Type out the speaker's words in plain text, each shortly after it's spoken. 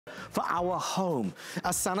for our home. A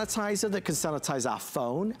sanitizer that can sanitize our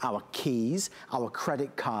phone, our keys, our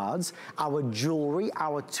credit cards, our jewelry,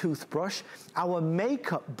 our toothbrush, our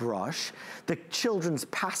makeup brush, the children's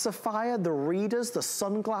pacifier, the readers, the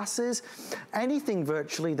sunglasses, anything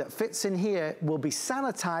virtually that fits in here will be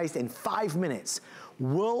sanitized in 5 minutes.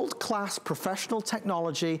 World-class professional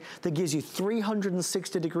technology that gives you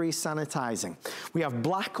 360 degrees sanitizing. We have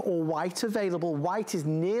black or white available. White is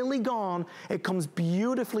nearly gone. It comes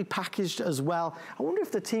beautifully packaged as well. I wonder if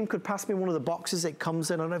the team could pass me one of the boxes it comes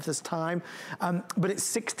in. I don't know if there's time, but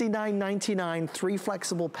it's $69.99, 3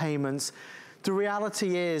 flexible payments. The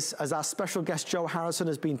reality is, as our special guest Joe Harrison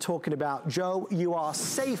has been talking about, Joe, you are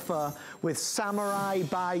safer with Samurai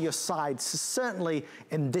by your side, certainly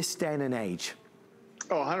in this day and age.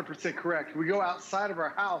 Oh, 100% correct. We go outside of our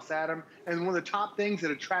house, Adam, and one of the top things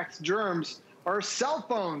that attracts germs are cell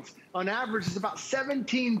phones. On average, it's about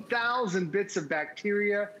 17,000 bits of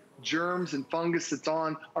bacteria, germs, and fungus that's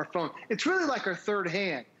on our phone. It's really like our third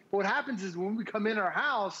hand. But what happens is when we come in our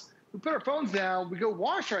house, we put our phones down, we go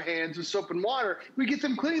wash our hands with soap and water, we get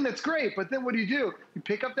them clean, that's great, but then what do? You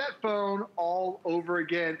pick up that phone all over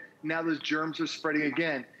again. Now those germs are spreading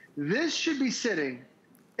again. This should be sitting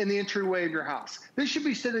in the entryway of your house. This should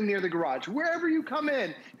be sitting near the garage. Wherever you come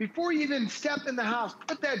in, before you even step in the house,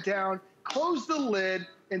 put that down, close the lid,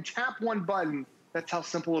 and tap one button. That's how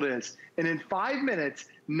simple it is. And in 5 minutes,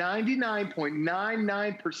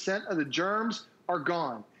 99.99% of the germs are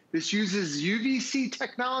gone. This uses UVC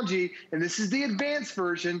technology, and this is the advanced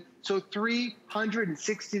version, so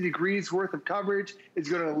 360 degrees worth of coverage is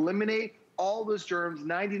going to eliminate all those germs,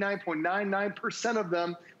 99.99% of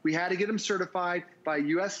them. We had to get them certified by a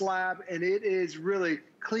U.S. lab, and it is really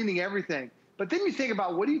cleaning everything. But then you think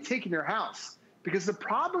about, what do you take in your house? Because the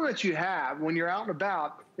problem that you have when you're out and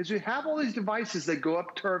about is we have all these devices that go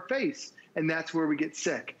up to our face, and that's where we get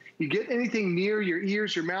sick. You get anything near your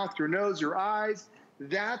ears, your mouth, your nose, your eyes,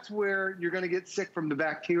 that's where you're going to get sick from the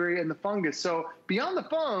bacteria and the fungus. So beyond the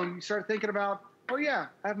phone, you start thinking about, oh yeah,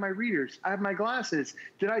 I have my readers, I have my glasses.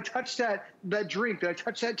 Did I touch that drink? Did I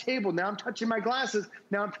touch that table? Now I'm touching my glasses.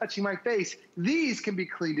 Now I'm touching my face. These can be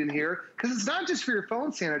cleaned in here because it's not just for your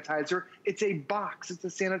phone sanitizer. It's a box. It's a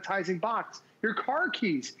sanitizing box. Your car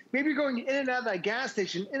keys. Maybe you're going in and out of that gas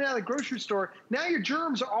station, in and out of the grocery store. Now your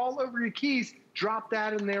germs are all over your keys. Drop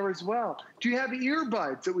that in there as well. Do you have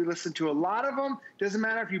earbuds that we listen to? A lot of them. Doesn't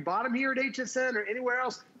matter if you bought them here at HSN or anywhere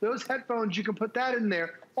else. Those headphones, you can put that in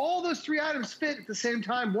there. All those 3 items fit at the same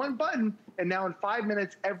time. One button, and now in 5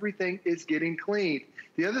 minutes, everything is getting cleaned.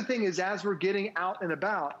 The other thing is, as we're getting out and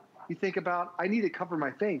about, you think about, I need to cover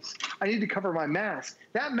my face. I need to cover my mask.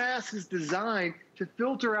 That mask is designed to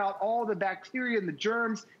filter out all the bacteria and the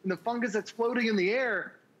germs and the fungus that's floating in the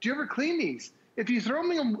air. Do you ever clean these? If you throw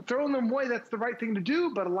them away, that's the right thing to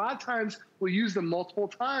do, but a lot of times we'll use them multiple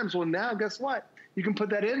times. Well, now guess what? You can put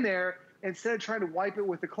that in there. Instead of trying to wipe it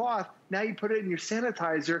with a cloth, now you put it in your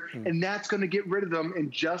sanitizer, and that's going to get rid of them in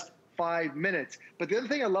just 5 minutes. But the other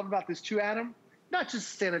thing I love about this too, Adam, not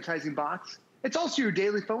just a sanitizing box, it's also your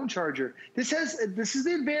daily phone charger. This is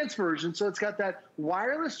the advanced version, so it's got that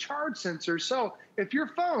wireless charge sensor. So if your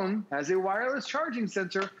phone has a wireless charging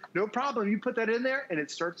sensor, no problem. You put that in there, and it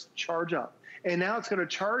starts to charge up. And now it's going to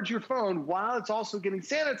charge your phone while it's also getting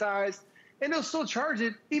sanitized, and it'll still charge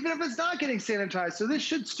it even if it's not getting sanitized. So this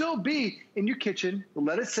should still be in your kitchen.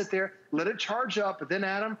 Let it sit there, let it charge up. But then,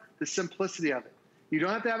 Adam, the simplicity of it. You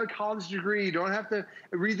don't have to have a college degree. You don't have to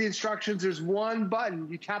read the instructions. There's one button.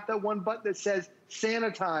 You tap that one button that says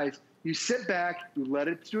sanitize. You sit back, you let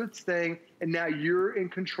it do its thing, and now you're in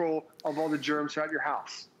control of all the germs throughout your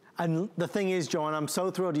house. And the thing is, Joanne, I'm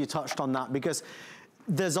so thrilled you touched on that, because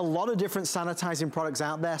there's a lot of different sanitizing products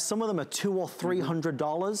out there. Some of them are $200 or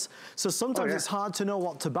 $300. So sometimes it's hard to know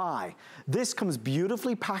what to buy. This comes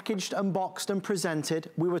beautifully packaged and boxed and presented.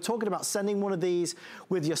 We were talking about sending one of these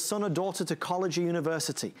with your son or daughter to college or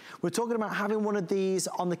university. We're talking about having one of these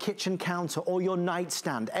on the kitchen counter or your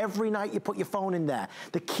nightstand. Every night you put your phone in there,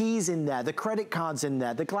 the keys in there, the credit cards in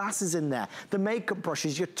there, the glasses in there, the makeup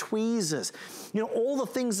brushes, your tweezers. You know, all the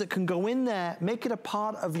things that can go in there, make it a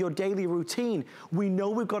part of your daily routine. We know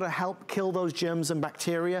we've got to help kill those germs and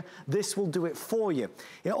bacteria. This will do it for you.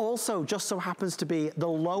 It also just so happens to be the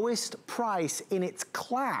lowest price in its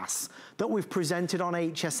class that we've presented on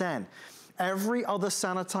HSN. Every other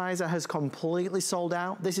sanitizer has completely sold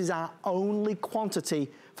out. This is our only quantity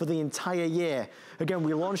for the entire year. Again,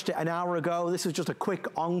 we launched it an hour ago. This is just a quick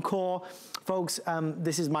encore. Folks,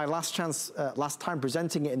 this is my last chance, last time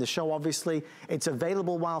presenting it in the show, obviously. It's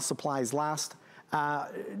available while supplies last.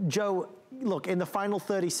 Joe, look, in the final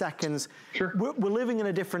 30 seconds, sure. we're living in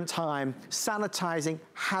a different time. Sanitizing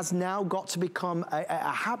has now got to become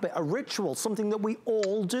a habit, a ritual, something that we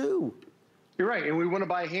all do. You're right, and we want to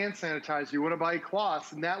buy hand sanitizer, you want to buy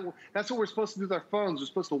cloths, and that's what we're supposed to do with our phones. We're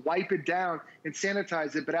supposed to wipe it down and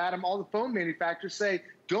sanitize it, but Adam, all the phone manufacturers say,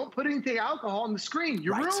 don't put anything alcohol on the screen,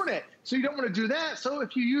 you ruin it. So you don't want to do that. So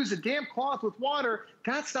if you use a damp cloth with water,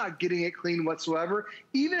 that's not getting it clean whatsoever.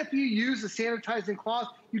 Even if you use a sanitizing cloth,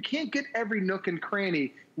 you can't get every nook and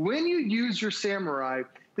cranny. When you use your Samurai,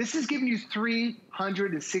 this is giving you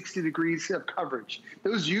 360 degrees of coverage.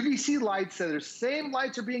 Those UVC lights, the same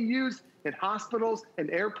lights are being used in hospitals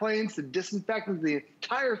and airplanes to disinfect the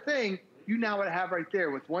entire thing. You now have right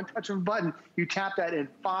there with one touch of a button. You tap that in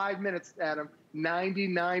 5 minutes, Adam.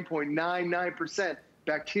 99.99%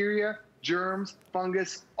 bacteria, germs,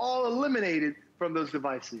 fungus, all eliminated from those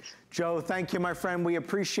devices. Joe, thank you, my friend. We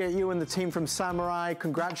appreciate you and the team from Samurai.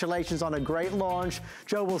 Congratulations on a great launch.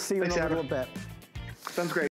 Joe, we'll see you in a little bit. Sounds great.